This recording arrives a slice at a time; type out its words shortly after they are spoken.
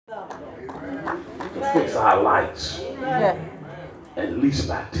to fix our lights at least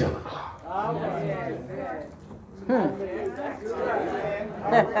by 10 o'clock.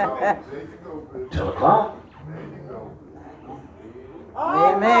 10 o'clock?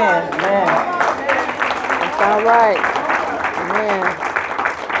 Amen. Amen. That's all right. Amen.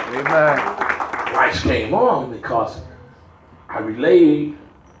 Amen. Lights came on because I relayed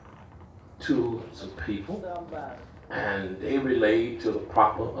to some people and they relayed to the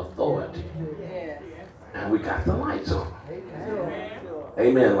proper authority. And we got the lights on.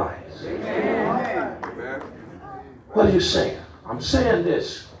 Amen, lights. Amen. What are you saying? I'm saying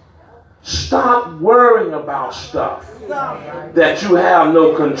this. Stop worrying about stuff that you have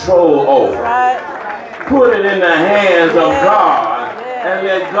no control over. Put it in the hands of God and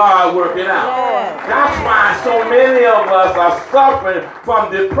let God work it out. That's why so many of us are suffering from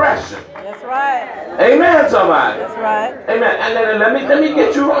depression. That's right. Amen, somebody. That's right. Amen. And then let me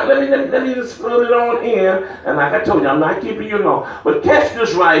get you right. Let me just fill it on in. And like I told you, I'm not keeping you long. But catch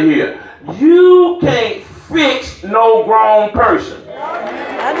this right here. You can't fix no grown person.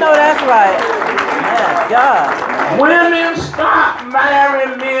 I know that's right. Yeah, God. Women, stop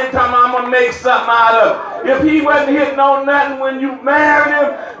marrying men talking I'm going to make something out of it. If he wasn't hitting on nothing when you married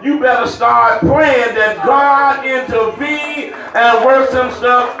him, you better start praying that God intervene and work some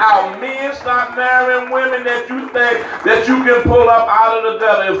stuff out. Men, stop marrying women that you think that you can pull up out of the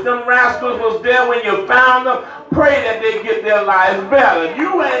gutter. If them rascals was there when you found them, pray that they get their lives better.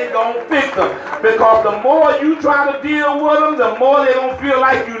 You ain't going to fix them because the more you try to deal with them, the more they don't feel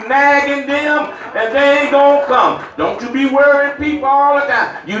like you nagging them and they ain't going to come. Don't you be worrying people all the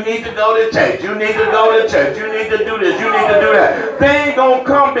time. You need to go to church. You need to go to church. You need to do this. You need to do that. They ain't going to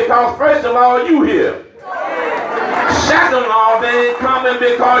come because first of all, you here. Second of all, they ain't coming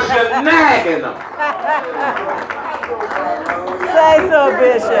because you're nagging them. Say so,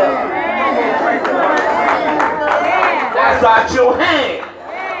 Bishop. That's out your hand.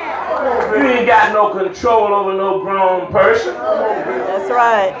 You ain't got no control over no grown person. That's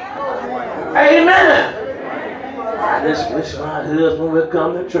right. Amen. I just wish my husband would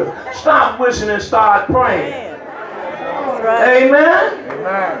come to church. Stop wishing and start praying. That's right. Amen.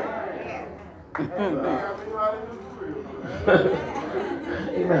 Amen.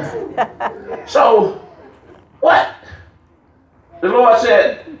 Amen. So, what? The Lord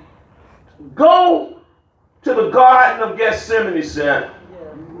said, go to the Garden of Gethsemane, said.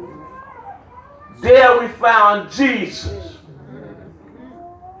 There we found Jesus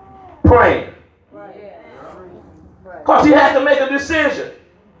praying. Because he had to make a decision.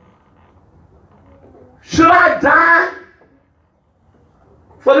 Should I die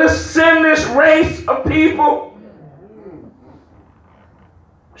for this sinless race of people?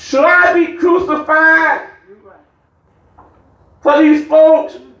 Should I be crucified for these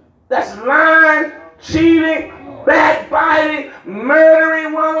folks that's lying, cheating, backbiting,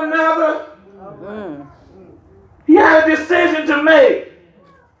 murdering one another? He had a decision to make.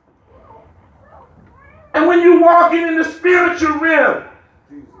 And when you walk in the spiritual realm,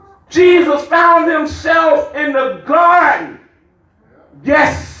 Jesus found himself in the garden,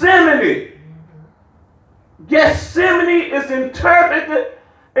 Gethsemane. Gethsemane is interpreted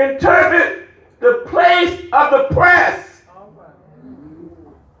the place of the press.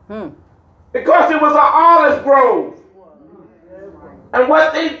 Because it was an olive grove. And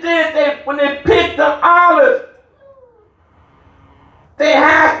what they did, when they picked the olive, they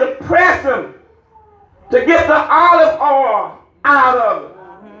had to press them to get the olive oil out of it.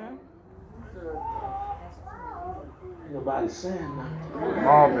 Nobody's saying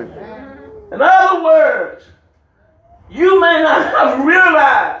nothing. In other words, you may not have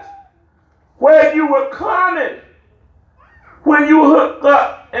realized where you were coming when you hooked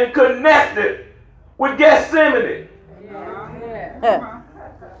up and connected with Gethsemane.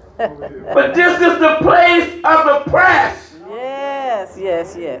 But this is the place of the press.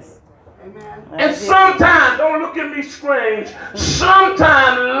 Yes. And sometimes, don't look at me strange,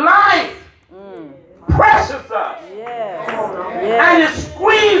 sometimes life presses us. And it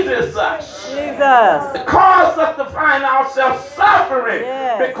squeezes us. It causes us to find ourselves suffering.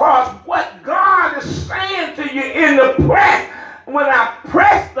 Because what God is saying to you in the press, when I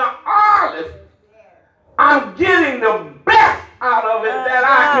press the olive, I'm getting the best out of it that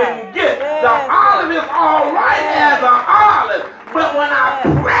I can get. The olive is all right as an olive. But when I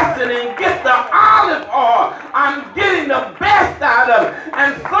press it and get the olive oil, I'm getting the best out of it.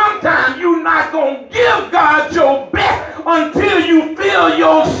 And sometimes you're not going to give God your best until you feel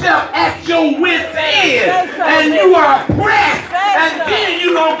yourself at your wit's end. And you are pressed. And then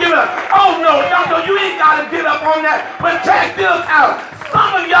you're going to give up. Oh, no, you ain't got to get up on that. But check this out.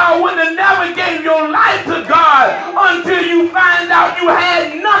 Some of y'all would have never never gave your life to God until you find out you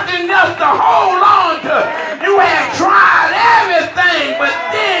had nothing else to hold on to. You had tried everything, but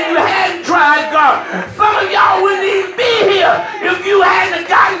then you hadn't tried God. Some of y'all wouldn't even be here if you hadn't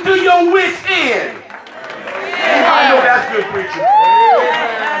gotten to your wit's end. I know that's good preaching.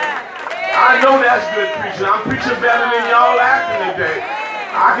 I know that's good preaching. I'm preaching better than y'all acting today.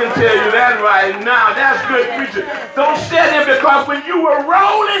 I can tell you that right now. That's good preaching. Don't stand there because when you were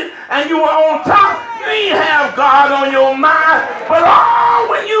rolling and you were on top, you didn't have God on your mind. But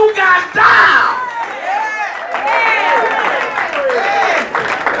when you got down.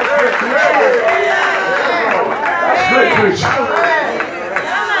 That's good preaching.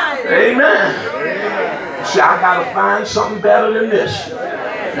 Amen. See, I got to find something better than this.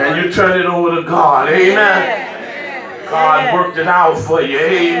 And you turn it over to God. Amen. God worked it out for you.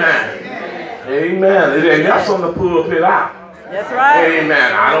 Amen. Amen. That's on the pulpit out. That's right.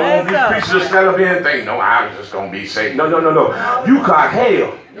 Amen. I don't want these preachers to stand up here and think, no, I'm just going to be saved. No. You caught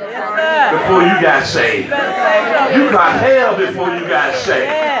hell before you got saved. You caught hell before you got saved.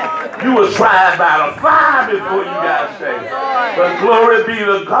 You was tried by the fire before you got saved. But glory be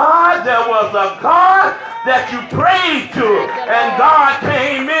to God, there was a God that you prayed to, and God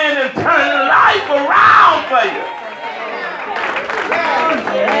came in and turned life around for you.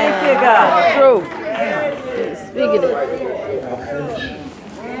 Thank you, God. True. Speaking it.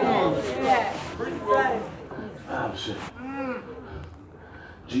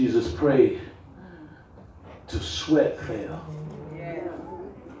 Jesus prayed till sweat fell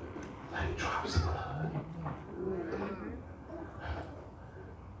like drops of blood.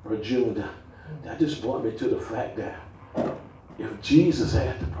 Brother June, that just brought me to the fact that if Jesus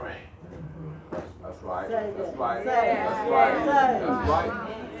had to pray, That's right. That's right. That's right. That's right.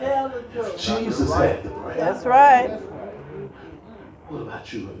 if Jesus had to pray, That's right. what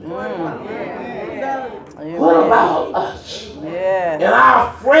about you and me? Amen. What about us Yes. and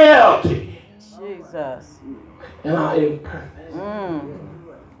our frailty Jesus. and our imperfections?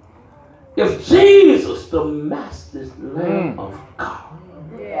 If Jesus, the master's Lamb of God,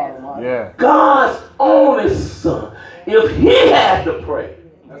 Yeah. God's only Son, if he had to pray,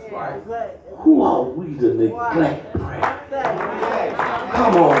 That's right. who are we to neglect prayer?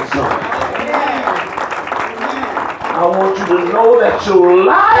 Come on, son. I want you to know that your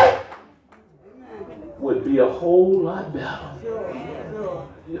life would be a whole lot better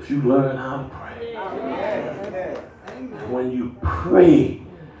if you learn how to pray. And when you pray,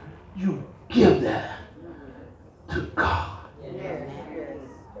 you give that to God.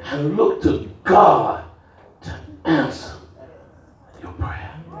 And look to God to answer your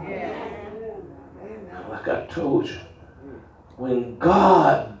prayer. Like I told you, when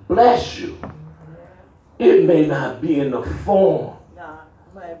God bless you, it may not be in the form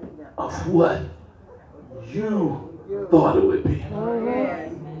of what you thought it would be.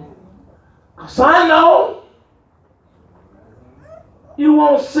 Because I know you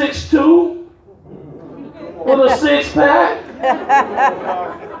want 6'2" with a 6-pack.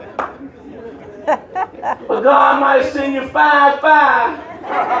 But God might send you 5'5"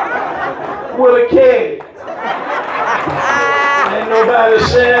 with a keg. Ain't nobody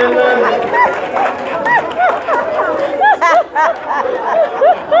saying nothing.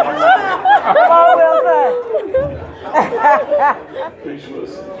 Come on, Wilson. Preach,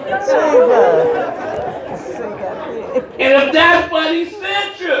 Wilson. Jesus. And if that's what he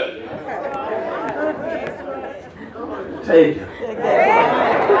sent you, take him.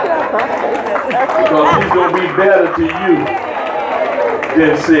 Because he's going to be better to you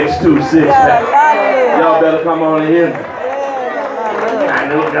than 6'2", 6'pack. Y'all better come on and hear me. I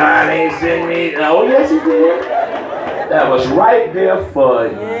know God ain't sent me. Oh, yes, he did. That was right there for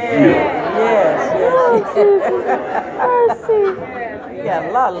you. Yes. You got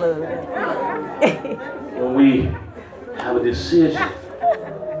a lot of love. When we have a decision,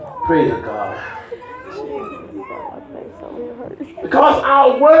 pray to God. Because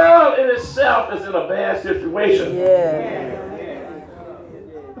our world in itself is in a bad situation. Yeah.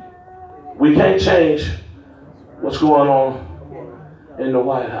 We can't change what's going on in the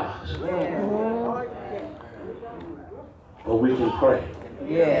White House. But we can pray.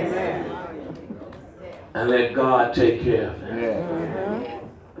 Yes. And let God take care of it.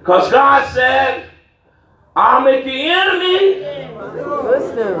 Because God said, I'll make the enemy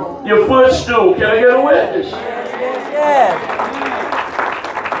Footstool. your footstool. Can I get a witness? Yes.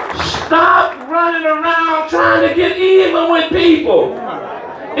 Stop running around trying to get even with people.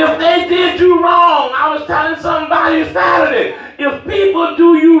 If they did you wrong, I was telling somebody Saturday, if people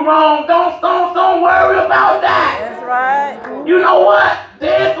do you wrong, don't worry about that. That's right. You know what?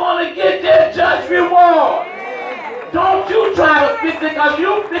 They're going to get their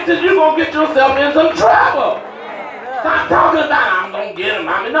because you're going to get yourself in some trouble. Stop talking about I'm going to get him.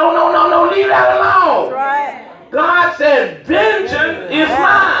 No, leave that alone. Right. God said, vengeance is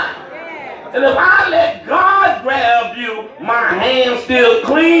mine. And if I let God grab you, my hand's still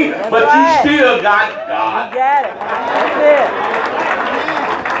clean, but you still got God. You got it. That's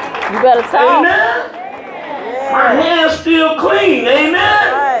it. You better talk. Amen? Yeah. My hand's still clean. Amen?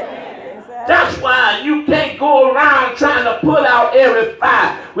 Right. Exactly. That's why you can't go around trying to put out every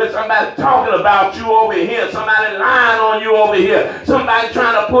fire with somebody talking about you over here, somebody lying on you over here, somebody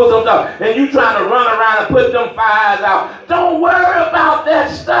trying to pull some stuff, and you trying to run around and put them fires out. Don't worry about that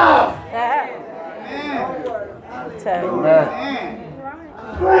stuff. Amen.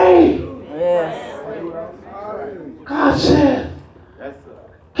 Pray. Yes. God said,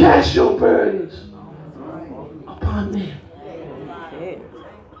 cast your burdens upon me,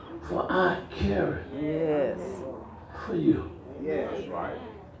 for I care Yes. for you. That's right.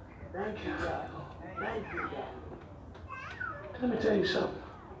 Thank you. Let me tell you something.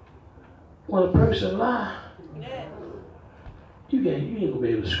 When a person lies, you ain't gonna be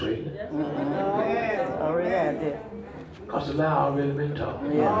able to straighten it. Already had that. Because the lie already been told.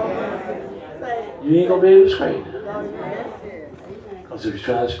 Yeah. You ain't gonna be able to straighten it. Because if you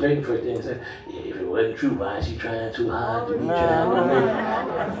try to straighten first thing, say, yeah, if it wasn't true, why is she trying too hard to be trying to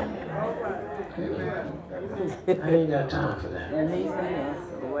make? I ain't got time for that.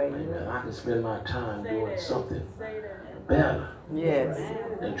 Amen. I can spend my time doing something better Yes.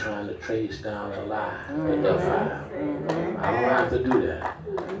 than trying to trace down a lie in the fire. I don't have to do that.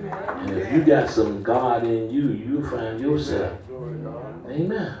 And if you got some God in you, you find yourself.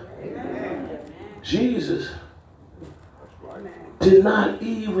 Amen. Jesus did not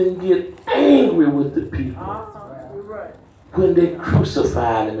even get angry with the people when they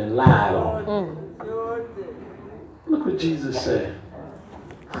crucified him and lied on him. Look what Jesus said.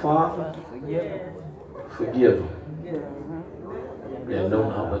 Father, forgive them. They know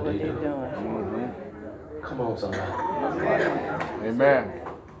not what they do. Come on, somebody. Amen.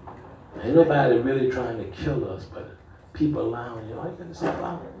 Ain't nobody really trying to kill us, but people allowing you. I can say,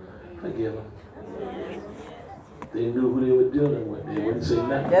 Father, forgive them. They knew who they were dealing with. They wouldn't say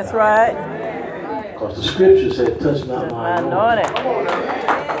nothing. That's right. Because the scripture said, touch not my anointing.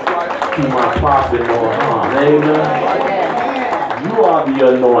 Anointed. Do my prophet no harm. Amen. You are the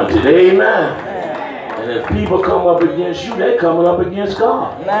anointed. Amen. And if people come up against you, they're coming up against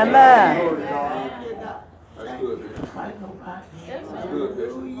God. Amen. That's good, Bishop. Don't fight nobody. That's good,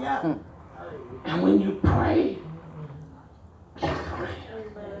 Bishop. And when you pray, keep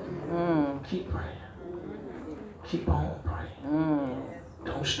praying. Keep praying. Keep on praying.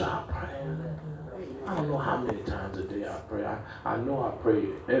 Don't stop praying. I don't know how many times a day I pray. I know I pray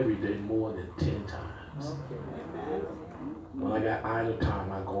every day more than 10 times. When I got idle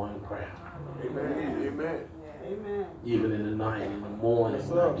time, I go in prayer. Amen. Amen. Even in the night, in the morning,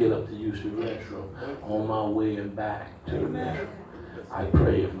 when I get up to use the restroom, on my way and back to the restroom, I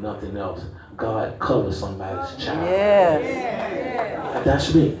pray, if nothing else, God cover somebody's child. Yes.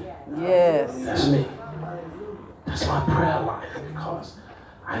 That's me. Yes. That's me. That's my prayer life, because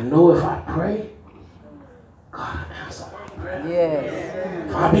I know if I pray, God will answer my prayer. Yes.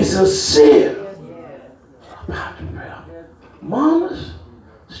 If I be sincere about the prayer. Mamas,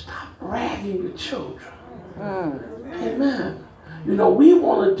 stop bragging your children. Amen. You know, we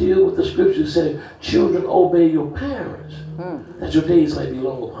want to deal with the scripture saying, children, obey your parents, that your days may be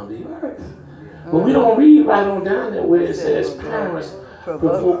long upon the earth. But we don't read right on down there where it says, parents,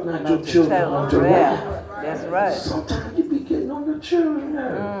 provoke not your children unto wrath. That's right. Sometimes you be getting on your children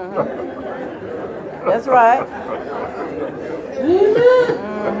nerves. That's right.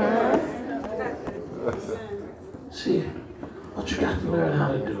 Amen. See, what you got to learn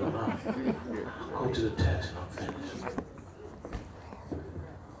how to do. I'll go to the text and I'll finish.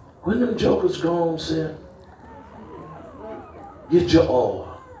 When them jokers gone, said, get your oil.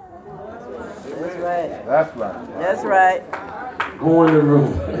 That's right. That's right. That's right. Go in the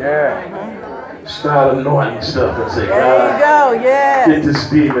room. Yeah. Start anointing stuff and say, There you God, go. Yeah. get this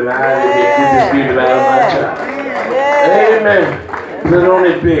demon out of here. Get this demon out of my child. Yeah. Amen. Put it on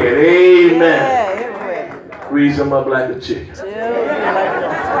his bed. Amen. Yeah. Everywhere. Squeeze him up like a chicken.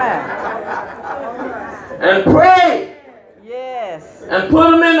 And That's pray. yes. And put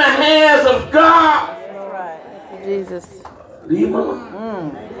them in the hands of God. That's right. Jesus. Leave them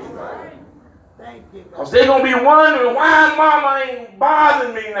alone. Because they're going to be wondering why mama ain't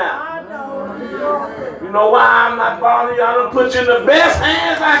bothering me now. You know why I'm not bothering you? I done put you in the best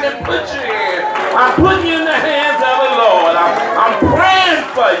hands I can put you in. I'm putting you in the hands of the Lord. I'm praying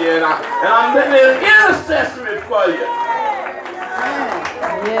for you, and I'm making an intercessory for you.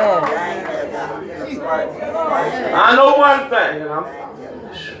 Yes. I know one thing, and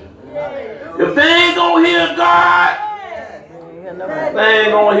if they ain't gonna hear God, they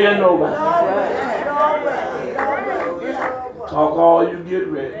ain't gonna hear nobody. Talk all you get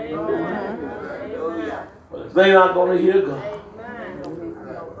ready. But if they not gonna hear God,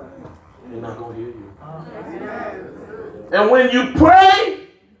 they're not gonna hear you. And when you pray,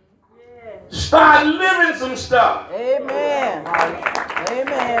 start living some stuff. Amen.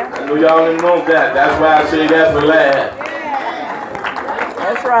 Amen. I know y'all didn't know that. That's why I say that for last.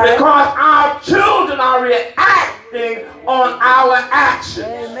 That's right. Because our children are reacting on our actions.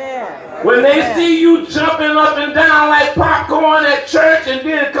 Amen. When they see you jumping up and down like popcorn at church and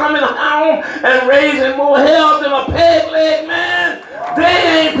then coming home and raising more hell than a peg leg man,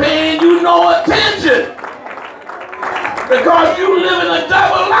 they ain't paying you no attention. Because you living a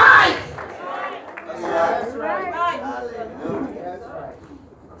double life. That's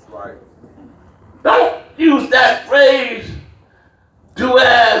right. Don't use that phrase, do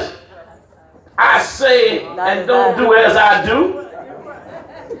as I say and don't do as I do.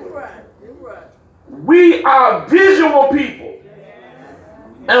 We are visual people.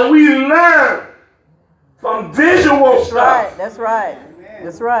 And we learn from visual stuff. That's right.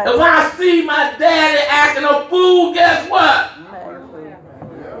 That's right. If I see my daddy acting a fool, guess what?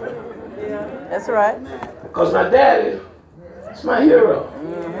 That's right. Because my daddy is my hero.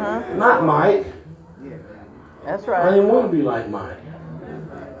 Not Mike. That's I right. didn't want to be like Mike.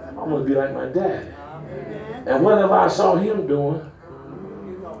 I want to be like my daddy. And whatever I saw him doing,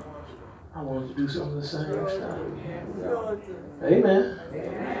 I wanted to do some of the same stuff. Amen.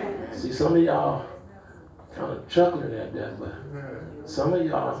 See, some of y'all kind of chuckling at that, but some of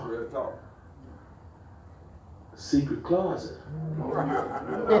y'all secret closet.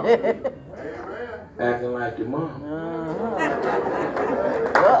 Acting like your mom.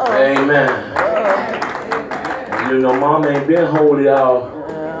 Amen. You know, mom ain't been holy all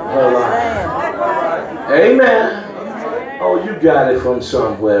her life. Amen. Oh, you got it from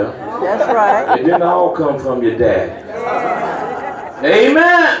somewhere. That's right. It didn't all come from your dad.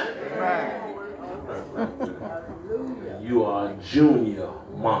 Amen. You are a junior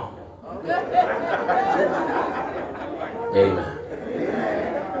mom. Amen.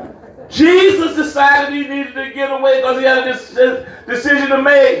 Jesus decided he needed to get away because he had a decision to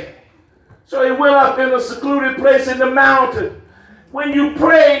make. So he went up in a secluded place in the mountain. When you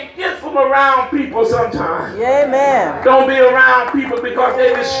pray, get from around people sometimes. Amen. Don't be around people because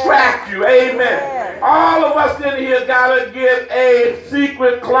they distract you. Amen. All of us in here got to get a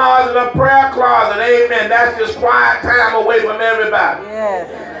secret closet, a prayer closet. Amen. That's just quiet time away from everybody. Yes.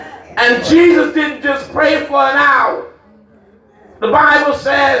 And Jesus didn't just pray for an hour. The Bible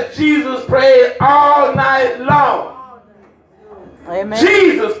says Jesus prayed all night long. Amen.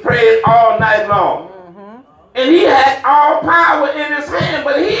 Jesus prayed all night long. And he had all power in his hand,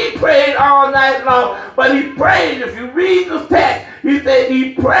 but he prayed all night long. But he prayed, if you read the text, he said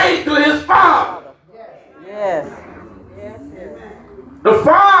he prayed to his Father. Yes. The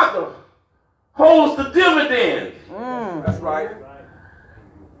Father holds the dividends. That's right.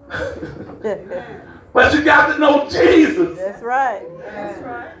 But you got to know Jesus That's right.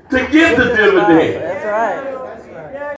 to get the dividends. That's right.